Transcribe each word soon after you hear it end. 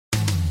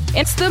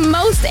It's the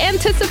most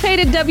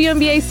anticipated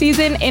WNBA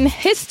season in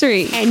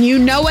history. And you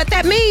know what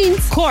that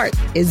means. Court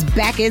is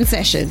back in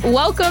session.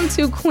 Welcome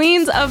to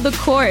Queens of the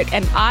Court,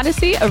 an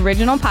Odyssey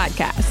original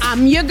podcast.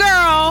 I'm your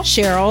girl,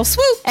 Cheryl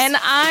Swoops. And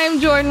I'm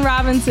Jordan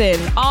Robinson.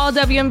 All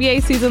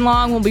WNBA season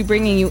long, we'll be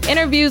bringing you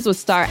interviews with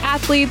star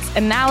athletes,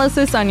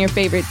 analysis on your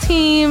favorite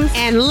teams,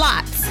 and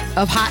lots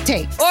of hot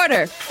takes.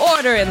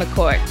 Order in the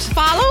court.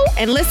 Follow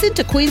and listen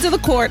to Queens of the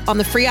Court on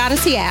the free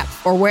Odyssey app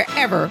or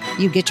wherever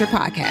you get your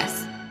podcasts.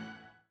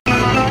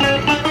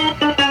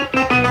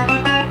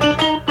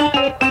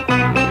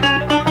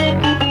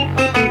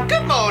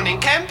 Good morning,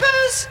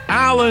 campers.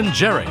 Alan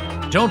Jerry.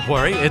 Don't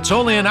worry, it's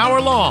only an hour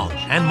long,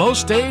 and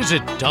most days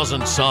it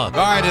doesn't suck.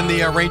 All right, and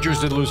the Rangers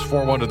did lose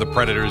 4-1 to the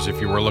Predators,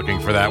 if you were looking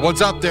for that.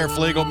 What's up there,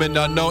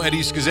 Fliegelman? No Eddie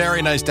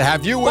Scazzeri. Nice to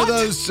have you with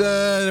us.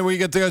 We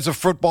get to a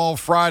Football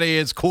Friday.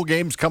 It's cool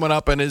games coming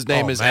up, and his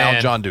name is man.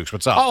 Al John Dukes.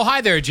 What's up? Oh,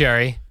 hi there,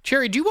 Jerry.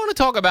 Jerry, do you want to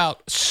talk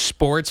about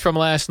sports from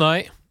last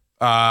night?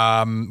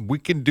 We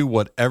can do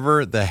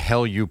whatever the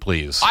hell you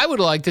please. I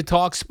would like to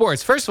talk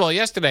sports. First of all,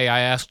 yesterday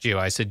I asked you,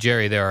 I said,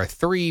 Jerry, there are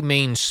three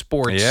main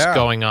sports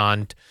going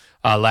on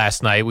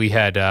last night. We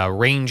had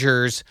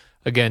Rangers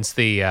against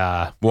the...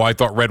 Well, I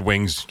thought Red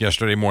Wings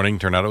yesterday morning.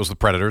 Turned out it was the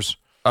Predators.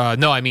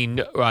 No, I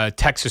mean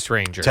Texas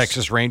Rangers.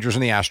 Texas Rangers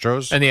and the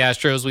Astros. And the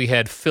Astros, we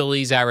had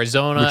Phillies,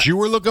 Arizona. Which you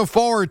were looking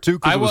forward to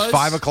because it was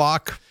 5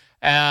 o'clock.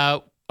 I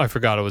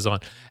forgot it was on.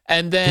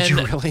 And then Did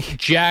you really?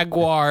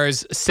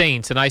 Jaguars,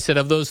 Saints. And I said,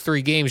 of those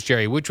three games,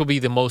 Jerry, which will be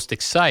the most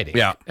exciting?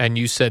 Yeah. And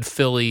you said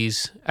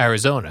Phillies,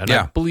 Arizona. And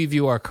I believe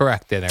you are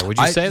correct in there. Would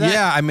you say that?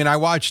 Yeah. I mean, I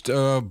watched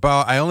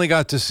I only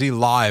got to see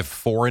live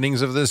 4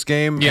 innings of this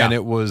game. Yeah. And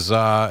it was,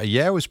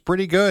 it was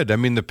pretty good. I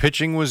mean, the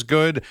pitching was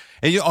good.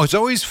 And it's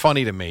always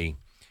funny to me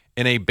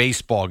in a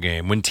baseball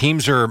game when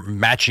teams are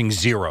matching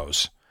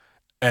zeros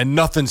and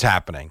nothing's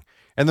happening.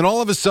 And then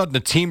all of a sudden, a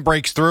team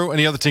breaks through, and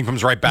the other team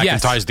comes right back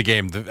and ties the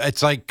game.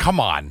 It's like, come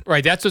on.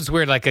 Right, that's what's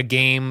weird. Like a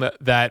game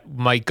that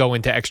might go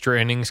into extra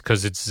innings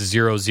because it's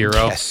 0-0.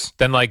 Yes.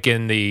 Then like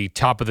in the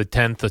top of the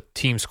 10th, the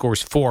team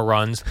scores 4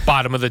 runs.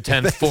 Bottom of the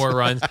 10th, 4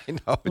 runs. I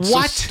know. It's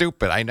What? so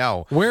stupid. I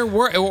know.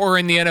 Or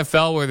in the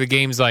NFL where the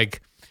game's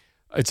like,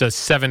 it's a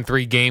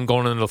 7-3 game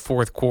going into the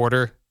fourth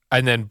quarter,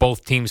 and then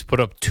both teams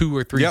put up 2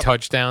 or 3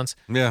 touchdowns.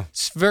 Yeah.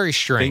 It's very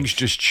strange. Things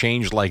just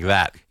changed like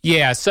that.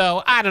 Yeah,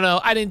 so I don't know.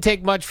 I didn't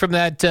take much from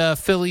that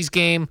Phillies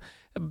game.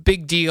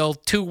 Big deal,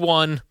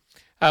 2-1.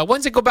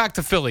 When's it go back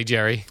to Philly,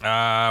 Jerry?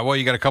 Well,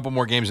 you got a couple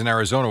more games in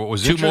Arizona. What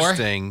was 2 more?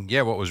 interesting,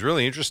 what was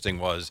really interesting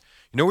was,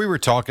 we were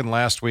talking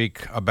last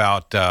week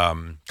about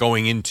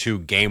going into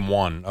game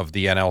 1 of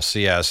the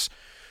NLCS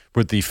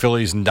with the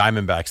Phillies and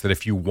Diamondbacks, that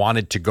if you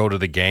wanted to go to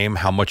the game,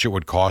 how much it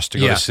would cost to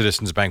go to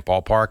Citizens Bank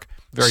Ballpark.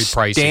 Very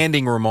pricey.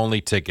 Standing room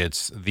only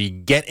tickets, the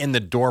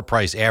get-in-the-door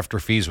price after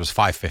fees was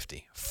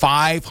 $550.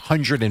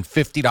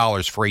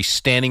 $550 for a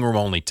standing room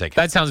only ticket.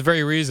 That sounds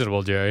very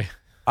reasonable, Jerry.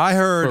 I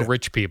heard... For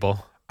rich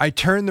people. I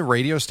turned the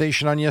radio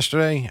station on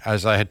yesterday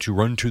as I had to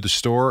run to the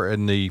store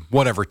in the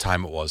whatever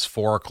time it was,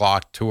 4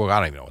 o'clock, 2 o'clock, I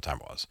don't even know what time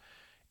it was.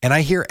 And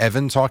I hear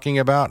Evan talking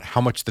about how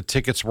much the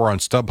tickets were on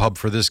StubHub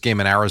for this game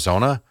in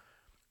Arizona.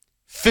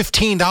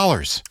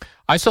 $15.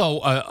 I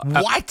saw...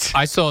 What?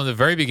 I saw in the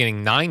very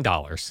beginning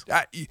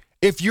 $9.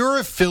 If you're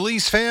a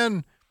Phillies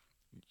fan,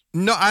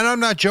 no, and I'm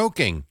not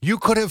joking, you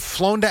could have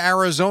flown to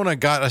Arizona,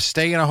 got a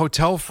stay in a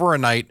hotel for a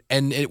night,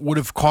 and it would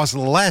have cost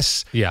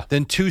less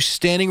than 2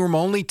 standing room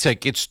only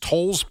tickets,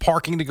 tolls,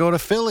 parking to go to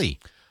Philly.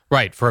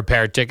 Right, for a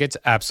pair of tickets,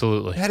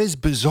 absolutely. That is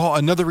bizarre.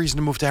 Another reason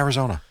to move to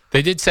Arizona.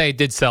 They did say it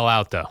did sell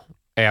out, though,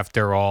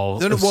 after all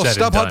Well, said and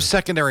done. StubHub's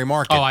secondary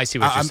market. Oh, I see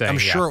what you're saying. I'm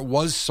sure it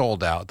was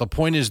sold out. The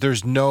point is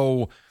there's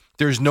no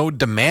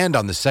demand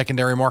on the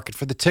secondary market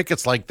for the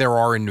tickets like there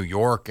are in New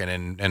York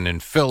and in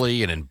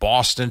Philly and in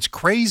Boston. It's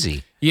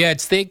crazy. Yeah,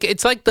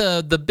 it's like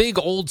the big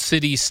old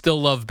cities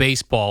still love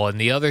baseball, and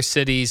the other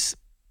cities,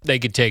 they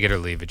could take it or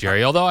leave it,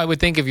 Jerry. Although I would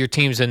think if your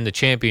team's in the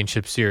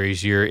championship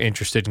series, you're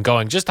interested in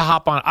going just to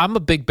hop on. I'm a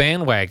big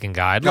bandwagon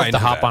guy. I'd love to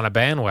hop on a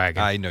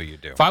bandwagon. I know you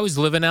do. If I was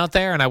living out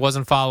there and I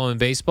wasn't following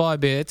baseball,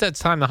 I'd be, it's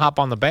time to hop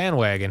on the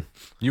bandwagon.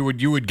 You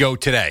would go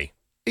today.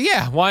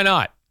 Yeah, why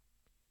not?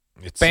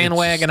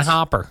 Bandwagon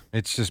hopper.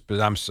 It's just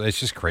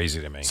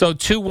crazy to me. So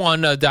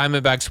 2-1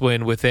 Diamondbacks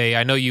win with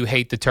I know you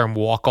hate the term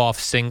walk-off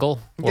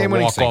single.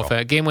 Game-winning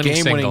single.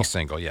 Game-winning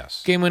single,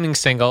 yes. Game-winning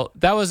single.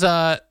 That was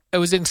it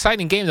was an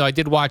exciting game, though.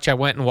 I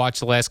went and watched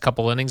the last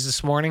couple innings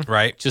this morning.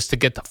 Right. Just to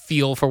get the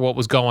feel for what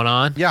was going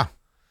on. Yeah.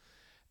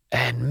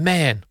 And,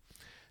 man,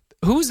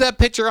 who's that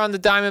pitcher on the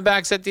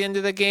Diamondbacks at the end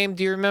of the game?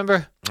 Do you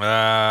remember?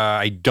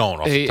 I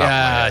don't. Off the top of my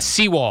head.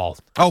 Sewald.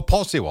 Oh,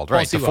 Paul Sewald,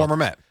 right. The former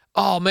Met.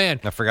 Oh, man.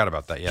 I forgot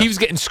about that, yeah. He was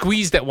getting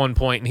squeezed at one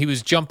point, and he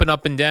was jumping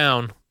up and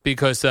down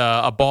because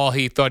a ball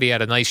he thought he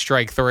had a nice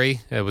strike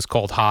 3. It was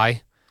called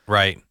high.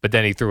 Right. But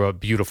then he threw a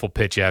beautiful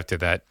pitch after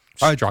that.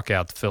 Struck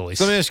out the Phillies.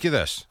 So let me ask you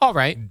this. All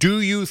right. Do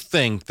you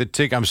think the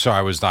ticket... I'm sorry,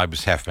 I was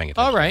half paying attention.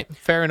 All right.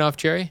 Fair enough,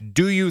 Jerry.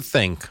 Do you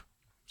think,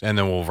 and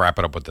then we'll wrap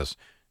it up with this,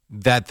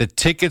 that the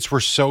tickets were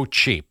so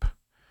cheap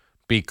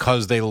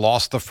because they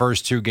lost the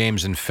first 2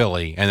 games in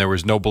Philly and there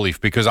was no belief.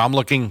 Because I'm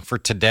looking for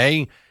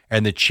today,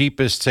 and the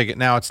cheapest ticket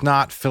now, it's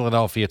not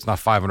Philadelphia, it's not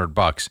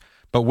 $500,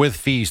 but with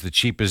fees, the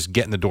cheapest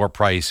get in the door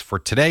price for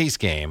today's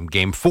game,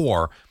 game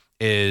 4,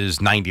 is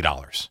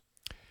 $90.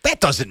 That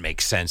doesn't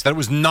make sense. That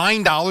was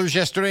 $9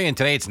 yesterday, and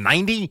today it's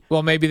 $90.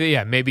 Well,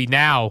 maybe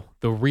now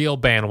the real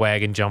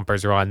bandwagon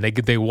jumpers are on.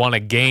 They won a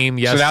game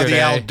yesterday. So now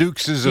the Al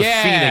Dukes of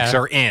Phoenix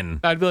are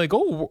in. I'd be like,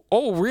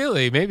 oh,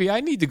 really? Maybe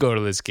I need to go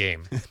to this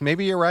game.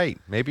 Maybe you're right.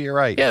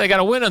 Yeah, they got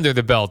a win under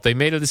the belt. They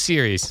made it a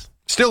series.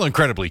 Still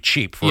incredibly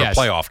cheap for a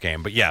playoff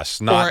game, but yes,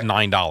 not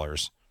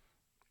 $9.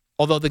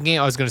 Although the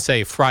game, I was going to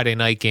say, Friday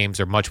night games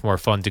are much more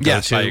fun to go to.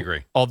 Yes, I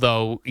agree.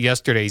 Although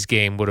yesterday's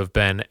game would have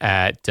been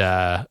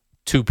at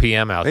 2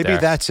 p.m. out there. Maybe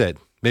that's it.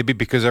 Maybe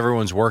because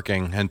everyone's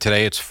working, and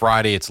today it's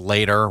Friday, it's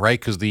later, right?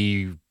 Because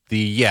the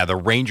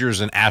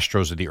Rangers and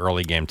Astros are the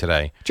early game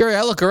today. Jerry,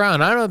 I look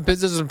around. I don't. It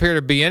doesn't appear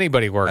to be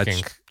anybody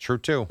working. That's true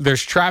too.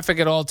 There's traffic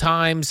at all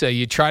times.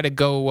 You try to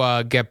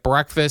go get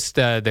breakfast.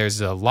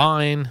 There's a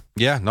line.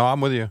 Yeah, no,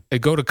 I'm with you.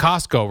 Go to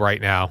Costco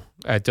right now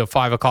at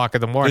 5 o'clock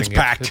in the morning. It's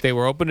packed. If they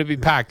were open to be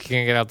packed, you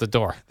can't get out the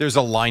door. There's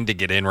a line to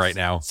get in right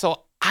now.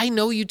 So I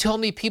know you told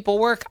me people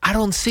work. I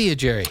don't see it,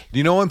 Jerry. Do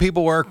you know when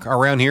people work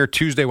around here?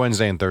 Tuesday,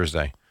 Wednesday, and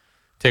Thursday.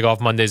 Take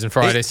off Mondays and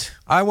Fridays.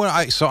 I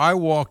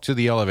walked to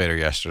the elevator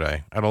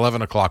yesterday at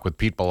 11 o'clock with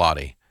Pete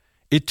Bellotti.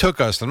 It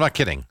took us, I'm not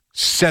kidding,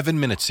 7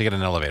 minutes to get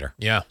an elevator.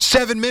 Yeah.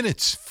 7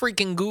 minutes.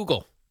 Freaking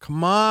Google.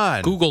 Come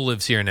on. Google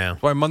lives here now.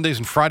 That's why Mondays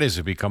and Fridays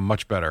have become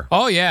much better.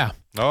 Oh, yeah.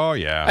 Oh,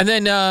 yeah. And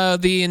then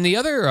in the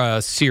other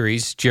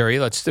series, Jerry,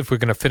 if we're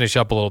going to finish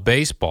up a little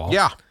baseball.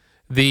 Yeah.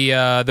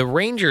 The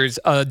Rangers,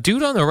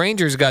 dude on the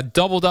Rangers got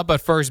doubled up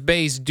at first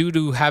base due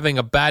to having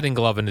a batting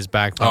glove in his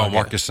back pocket. Oh,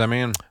 Marcus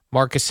Semien?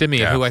 Marcus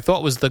Semien, who I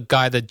thought was the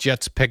guy that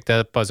Jets picked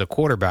up as a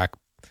quarterback.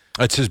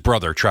 That's his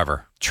brother,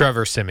 Trevor.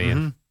 Trevor Semien.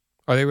 Mm-hmm.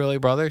 Are they really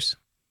brothers?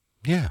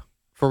 Yeah.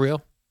 For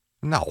real?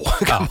 No.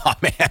 Come on,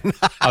 man.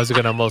 I was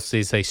going to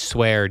mostly say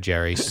swear,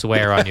 Jerry.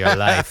 Swear on your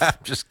life. I'm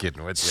just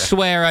kidding with you.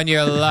 Swear on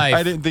your life.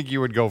 I didn't think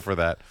you would go for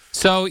that.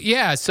 So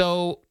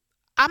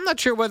I'm not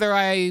sure whether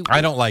I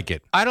don't like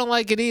it. I don't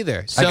like it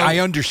either. So I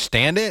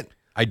understand it.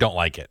 I don't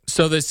like it.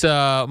 So this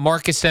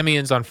Marcus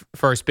Semien's on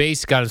first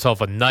base, got himself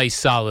a nice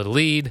solid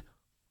lead.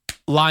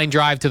 Line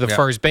drive to the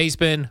first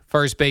baseman.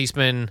 First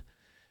baseman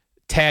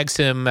tags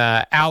him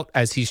out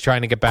as he's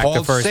trying to get back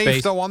to first base. Called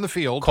safe, though, on the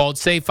field. Called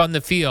safe on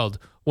the field.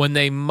 When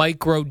they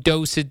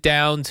micro-dose it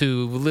down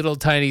to a little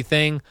tiny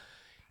thing,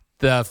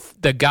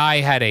 the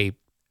guy had a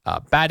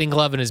batting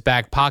glove in his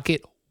back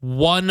pocket.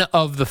 One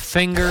of the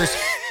fingers,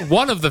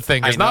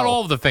 not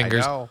all of the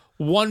fingers,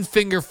 one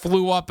finger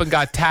flew up and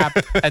got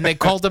tapped, and they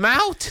called him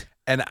out.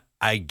 And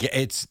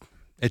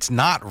it's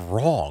not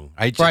wrong.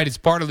 It's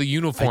part of the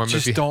uniform. I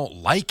just don't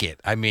like it.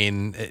 I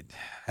mean,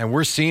 and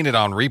we're seeing it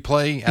on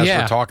replay as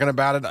we're talking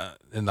about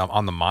it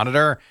on the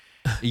monitor.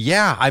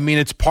 Yeah, I mean,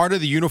 it's part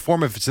of the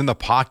uniform if it's in the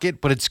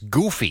pocket, but it's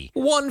goofy.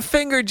 One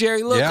finger,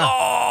 Jerry. Look. Yeah.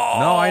 Oh.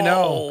 No, I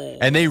know.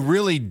 And they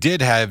really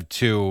had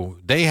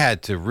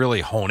to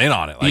really hone in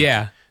on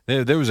it.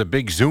 There was a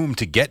big zoom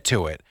to get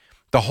to it.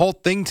 The whole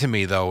thing to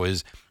me, though,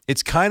 is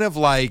it's kind of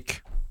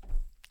like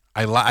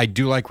I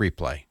do like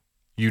replay.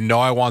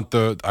 I want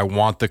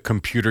the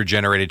computer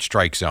generated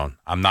strike zone.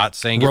 I'm not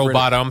saying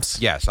robot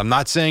umps. Yes, I'm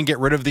not saying get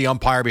rid of the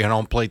umpire behind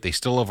home plate. They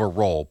still have a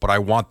role, but I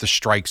want the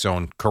strike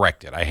zone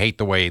corrected. I hate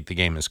the way the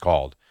game is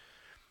called,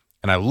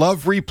 and I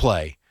love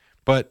replay,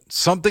 but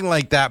something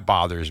like that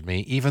bothers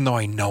me, even though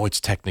I know it's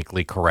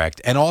technically correct.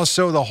 And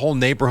also the whole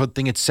neighborhood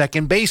thing at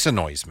second base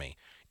annoys me,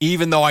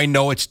 even though I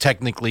know it's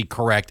technically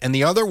correct. And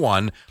the other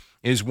one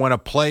is when a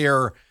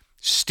player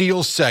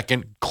steals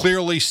second,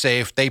 clearly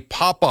safe, they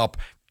pop up.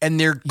 And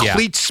their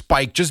cleat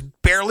spike just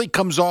barely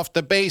comes off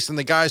the base. And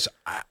the guy's,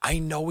 I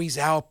know he's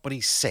out, but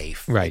he's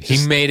safe. Right.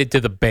 He made it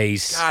to the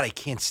base. God, I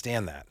can't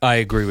stand that. I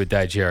agree with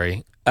that,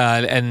 Jerry.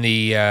 And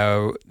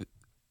the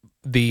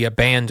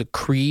band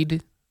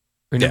Creed,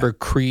 remember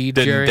Creed,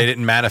 Jerry? They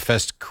didn't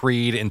manifest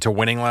Creed into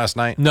winning last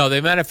night? No,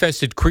 they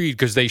manifested Creed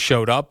because they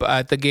showed up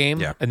at the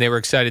game. Yeah. And they were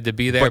excited to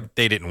be there. But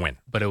they didn't win.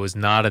 But it was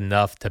not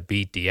enough to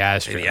beat the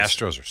Astros. Hey, the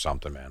Astros are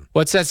something, man.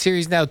 What's that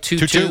series now?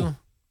 2-2?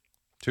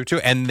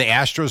 2-2, and the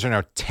Astros are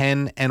now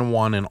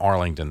 10-1 in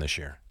Arlington this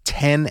year.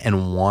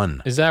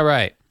 10-1. Is that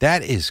right?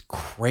 That is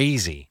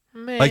crazy.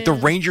 Man. Like the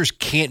Rangers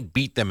can't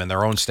beat them in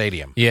their own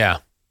stadium. Yeah,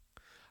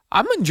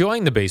 I'm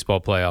enjoying the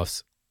baseball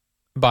playoffs.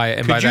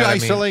 Could you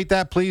isolate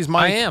that, please,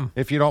 Mike? I am,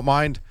 if you don't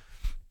mind.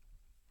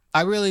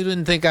 I really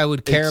didn't think I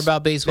would care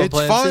about baseball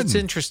playoffs. Fun. It's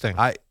interesting.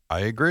 I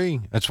agree.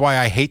 That's why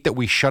I hate that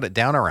we shut it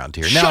down around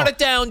here. Shut it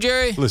down,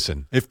 Jerry.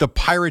 Listen, if the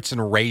Pirates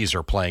and Rays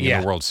are playing in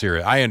the World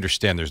Series, I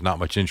understand there's not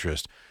much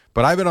interest.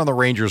 But I've been on the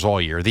Rangers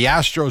all year. The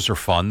Astros are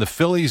fun. The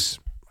Phillies,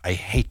 I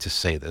hate to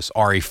say this,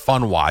 are a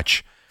fun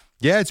watch.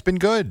 Yeah, it's been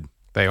good.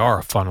 They are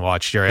a fun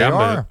watch, Jerry. I'm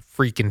a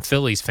freaking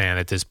Phillies fan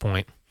at this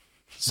point.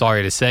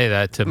 Sorry to say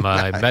that to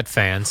my Met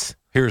fans.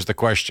 Here's the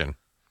question.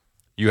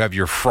 You have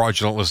your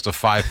fraudulent list of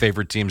 5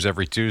 favorite teams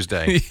every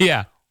Tuesday.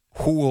 Yeah.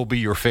 Who will be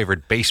your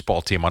favorite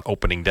baseball team on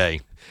opening day?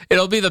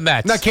 It'll be the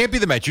Mets. No, it can't be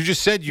the Mets. You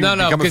just said you become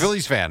a 'cause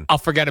Phillies fan. I'll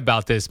forget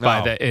about this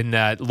in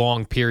that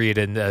long period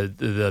in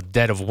the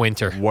dead of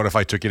winter What if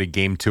I took you to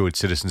Game 2 at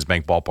Citizens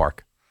Bank Ballpark?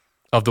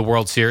 of the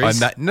World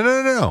Series.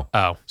 No.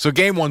 Oh. So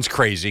Game 1's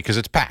crazy because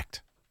it's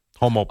packed.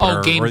 Home opener.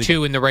 Oh, Game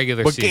 2 in the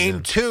regular But season.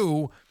 Game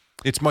 2,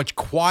 it's much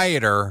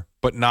quieter,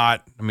 but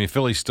not. I mean,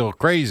 Philly's still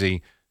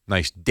crazy.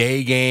 Nice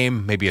day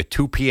game, maybe a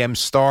 2 p.m.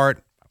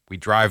 start. We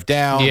drive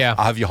down. Yeah.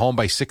 I'll have you home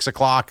by 6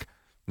 o'clock.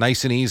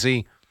 Nice and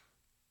easy.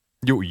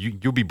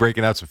 You'll be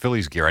breaking out some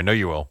Phillies gear. I know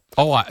you will.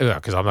 Oh,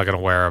 because I'm not going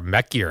to wear a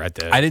Met gear at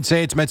the. I didn't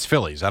say it's Mets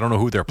Phillies. I don't know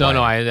who they're playing.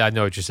 No, I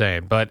know what you're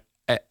saying, but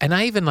and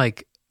I even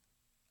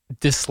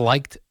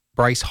disliked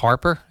Bryce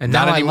Harper, and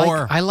Not now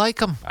anymore. I like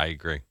him. I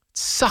agree. It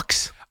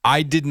sucks.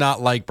 I did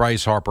not like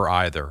Bryce Harper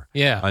either.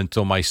 Yeah.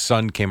 Until my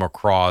son came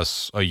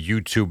across a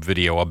YouTube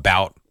video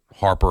about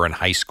Harper in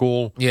high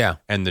school. Yeah.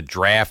 And the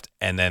draft,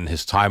 and then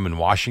his time in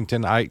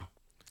Washington.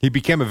 He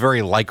became a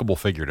very likable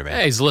figure to me.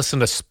 Yeah, he's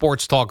listening to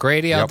sports talk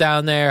radio Yep.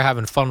 down there,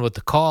 having fun with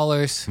the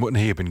callers.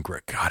 Wouldn't he have been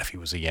great? God, if he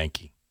was a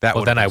Yankee.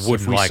 Well, then I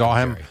wouldn't if we like saw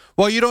him, him. Jerry.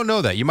 Well, you don't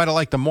know that. You might have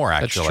liked him more,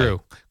 actually. That's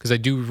true, because I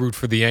do root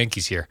for the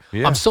Yankees here.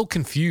 Yeah. I'm so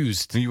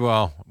confused.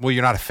 Well,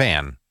 you're not a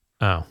fan.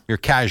 Oh, You're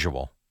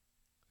casual.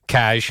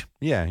 Cash.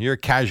 Yeah, you're a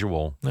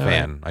casual All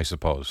fan, I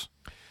suppose.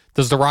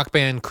 Does the rock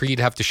band Creed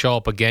have to show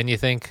up again, you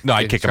think? No,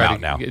 I'd They kick him try out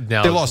to- now.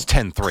 No. They lost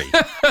 10-3.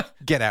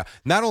 Get out.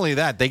 Not only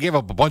that, they gave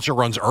up a bunch of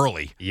runs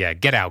early. Yeah,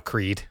 get out,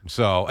 Creed.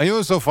 So, and it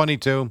was so funny,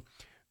 too.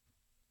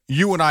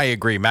 You and I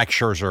agree, Max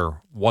Scherzer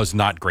was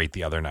not great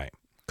the other night.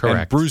 Correct.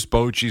 And Bruce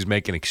Bochy's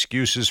making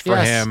excuses for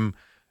Yes. him.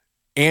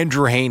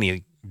 Andrew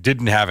Haney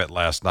didn't have it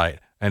last night.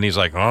 And he's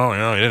like, oh,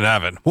 he didn't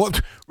have it.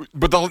 What?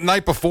 But the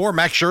night before,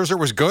 Max Scherzer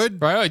was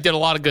good? Right, he did a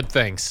lot of good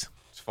things.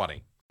 It's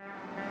funny.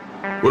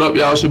 What up,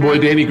 y'all? It's your boy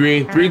Danny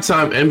Green,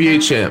 3-time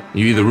NBA champ.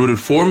 You either rooted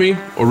for me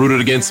or rooted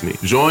against me.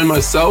 Join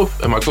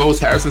myself and my co-host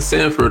Harrison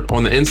Sanford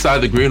on the Inside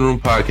the Green Room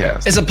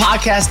podcast. It's a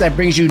podcast that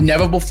brings you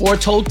never before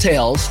told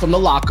tales from the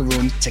locker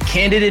room to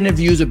candid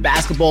interviews with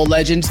basketball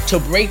legends to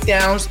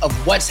breakdowns of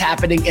what's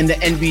happening in the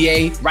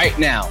NBA right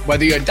now.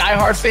 Whether you're a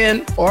diehard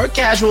fan or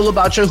casual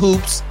about your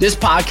hoops, this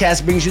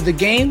podcast brings you the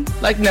game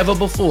like never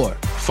before.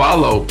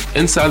 Follow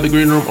Inside the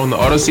Green Room on the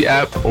Odyssey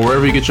app or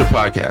wherever you get your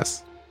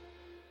podcasts.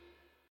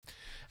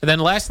 And then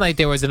last night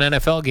there was an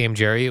NFL game,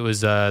 Jerry. It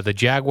was the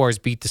Jaguars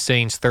beat the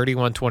Saints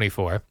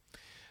 31-24.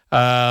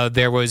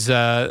 There was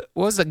what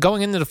was it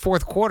going into the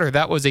fourth quarter?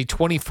 That was a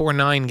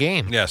 24-9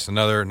 game. Yes,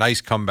 another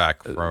nice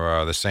comeback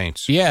for the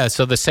Saints. Yeah,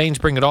 so the Saints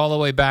bring it all the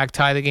way back,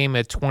 tie the game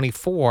at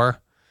 24.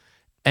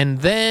 And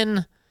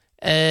then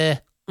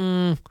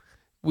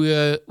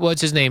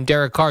what's his name?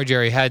 Derek Carr,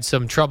 Jerry, had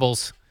some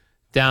troubles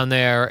down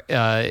there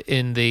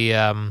in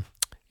the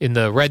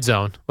red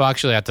zone. Well,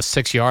 actually at the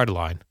 6-yard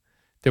line.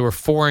 There were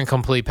 4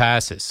 incomplete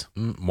passes.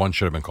 One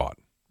should have been caught.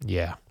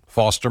 Yeah.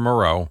 Foster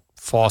Moreau.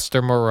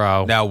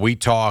 Now, we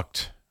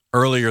talked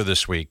earlier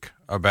this week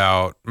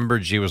about, remember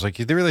G was like,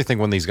 they really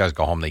think when these guys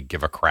go home, they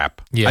give a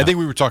crap. Yeah. I think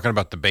we were talking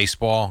about the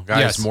baseball guys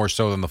Yes. more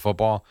so than the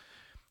football.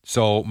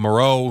 So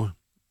Moreau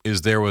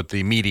is there with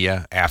the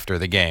media after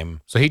the game.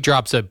 So he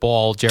drops that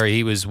ball, Jerry.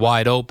 He was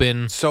wide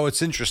open. So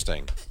it's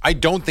interesting. I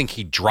don't think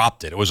he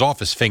dropped it. It was off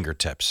his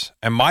fingertips.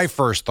 And my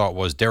first thought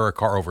was Derek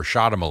Carr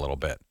overshot him a little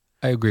bit.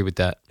 I agree with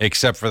that.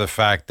 Except for the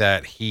fact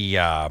that he,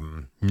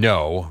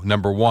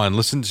 number one,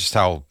 listen to just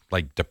how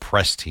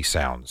depressed he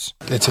sounds.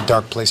 It's a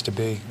dark place to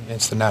be.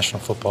 It's the National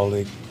Football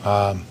League.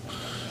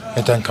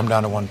 It doesn't come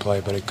down to one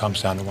play, but it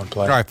comes down to one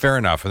play. All right, fair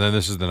enough. And then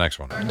this is the next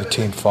one. The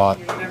team fought.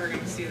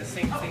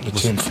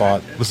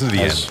 Listen to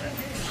the as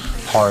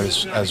hard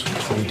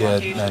as we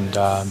did,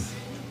 and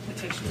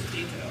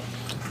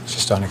it's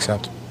just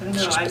unacceptable.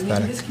 It's just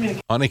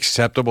pathetic.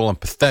 Unacceptable and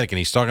pathetic. And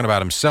he's talking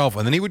about himself.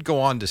 And then he would go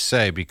on to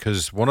say,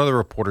 because one of the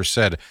reporters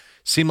said,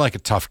 seemed like a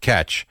tough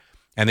catch.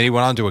 And then he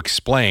went on to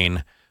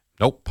explain,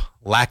 nope,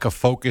 lack of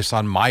focus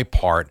on my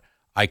part.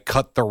 I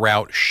cut the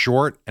route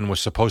short and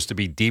was supposed to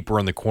be deeper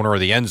in the corner of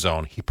the end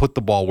zone. He put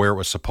the ball where it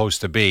was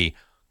supposed to be,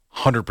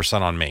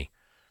 100% on me.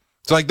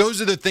 So,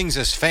 those are the things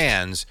as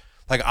fans,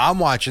 I'm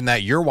watching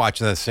that, you're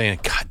watching that saying,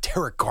 God,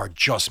 Derek Carr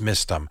just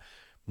missed him.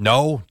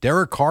 No,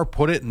 Derek Carr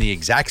put it in the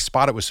exact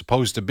spot it was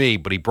supposed to be,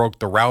 but he broke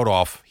the route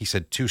off. He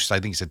said 2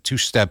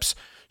 steps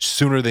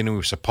sooner than he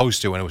was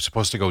supposed to, and it was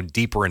supposed to go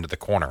deeper into the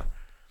corner.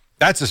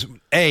 That's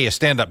a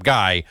stand-up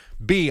guy.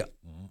 B,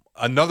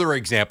 another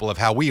example of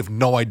how we have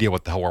no idea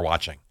what the hell we're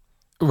watching.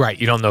 Right.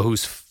 You don't know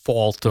whose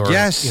fault or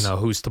Yes.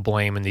 who's to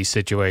blame in these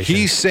situations.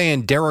 He's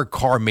saying Derek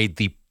Carr made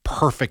the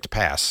perfect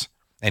pass,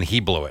 and he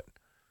blew it.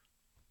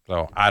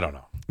 So, I don't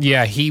know.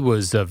 Yeah, he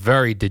was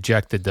very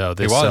dejected, though.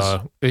 He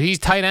was. He's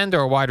tight end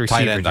or a wide receiver?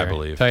 Tight end, I Jerry?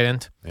 believe. Tight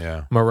end?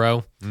 Yeah.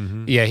 Moreau?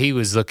 Mm-hmm. Yeah, he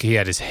was, he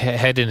had his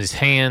head in his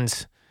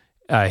hands.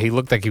 He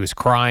looked like he was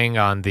crying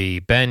on the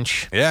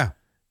bench. Yeah.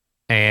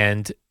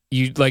 And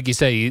you, like you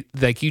say,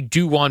 you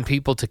do want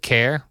people to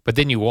care, but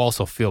then you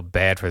also feel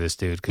bad for this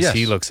dude because Yes.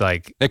 he looks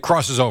like... It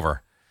crosses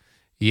over.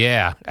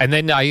 Yeah. And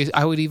then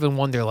I would even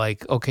wonder,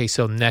 okay,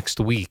 so next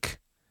week,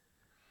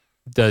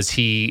 does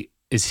he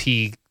is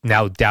he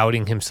now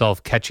doubting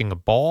himself catching a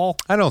ball?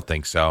 I don't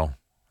think so.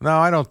 No,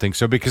 I don't think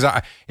so, because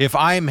if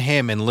I'm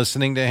him and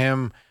listening to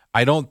him,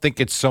 I don't think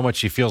it's so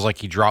much he feels like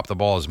he dropped the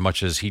ball as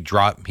much as he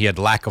had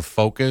lack of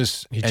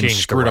focus and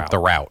screwed up the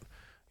route.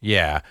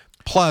 Yeah.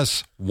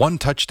 Plus, one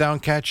touchdown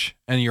catch,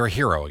 and you're a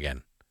hero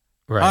again.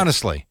 Right.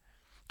 Honestly.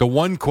 The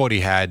one quote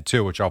he had,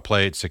 too, which I'll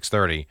play at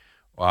 6:30,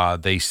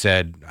 they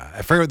said,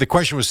 I forget, the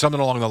question was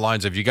something along the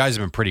lines of, you guys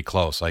have been pretty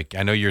close. Like,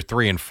 I know you're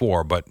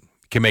 3-4, but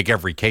can make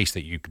every case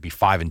that you could be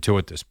 5-2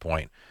 at this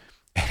point.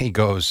 And he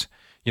goes,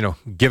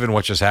 given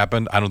what just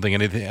happened, I don't think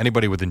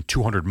anybody within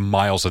 200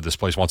 miles of this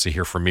place wants to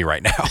hear from me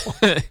right now.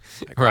 Like,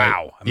 Right.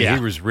 Wow. I mean, he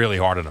was really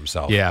hard on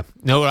himself. Yeah.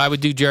 Know what I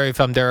would do, Jerry, if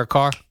I'm Derek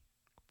Carr?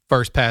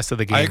 First pass of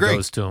the I game agree.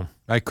 goes to him.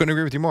 I couldn't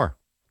agree with you more.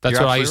 That's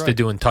You're what I used absolutely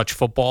to do in touch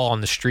football on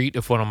the street.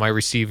 If one of my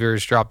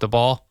receivers dropped the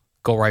ball,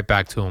 go right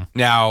back to him.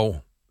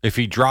 Now, if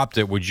he dropped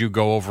it, would you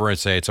go over and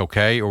say it's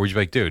okay? Or would you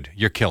be like, dude,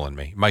 you're killing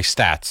me? My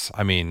stats.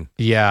 I mean.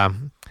 Yeah.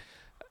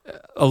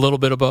 A little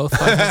bit of both.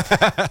 I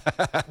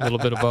think. A little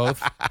bit of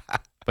both.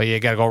 But you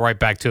got to go right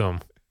back to him.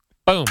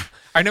 Boom.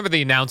 I remember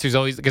the announcers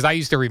always, because I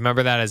used to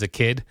remember that as a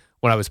kid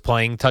when I was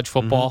playing touch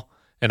football,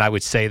 and I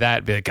would say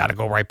that, but got to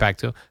go right back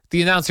to him.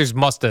 The announcers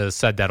must have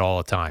said that all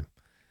the time.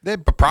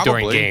 Probably.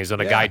 During games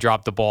when a guy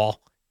dropped the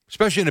ball.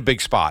 Especially in a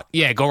big spot.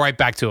 Yeah, go right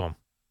back to him.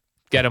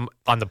 Get him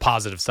on the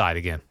positive side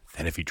again.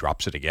 Then if he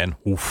drops it again,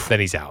 oof.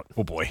 Then he's out.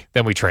 Oh, boy.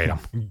 Then we trade him.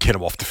 Get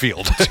him off the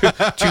field.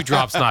 Two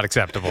drops, not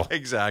acceptable.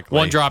 Exactly.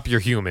 One drop, you're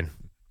human.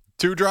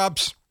 2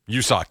 drops,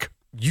 you suck.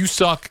 You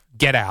suck.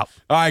 Get out.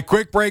 All right,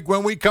 quick break.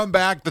 When we come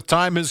back, the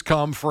time has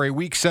come for a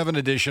Week 7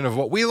 edition of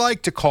what we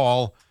like to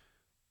call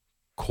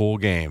Cool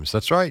Games.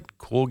 That's right,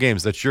 Cool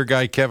Games. That's your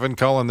guy, Kevin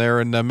Cullen, there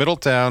in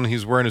Middletown.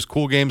 He's wearing his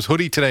Cool Games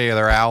hoodie today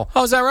there, Al.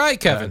 Oh, is that right,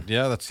 Kevin?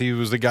 Yeah, he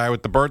was the guy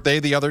with the birthday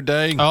the other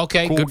day.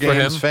 Okay, cool good for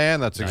Games him. fan.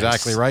 That's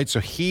exactly right. So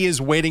he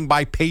is waiting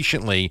by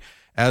patiently,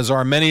 as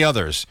are many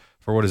others,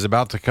 for what is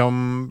about to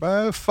come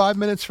 5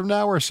 minutes from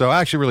now or so.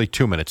 Actually, really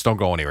 2 minutes. Don't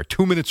go anywhere.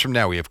 2 minutes from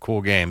now, we have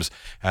Cool Games.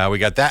 We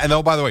got that. And,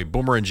 oh, by the way,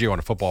 Boomer and Gio on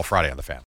a Football Friday on the Fan.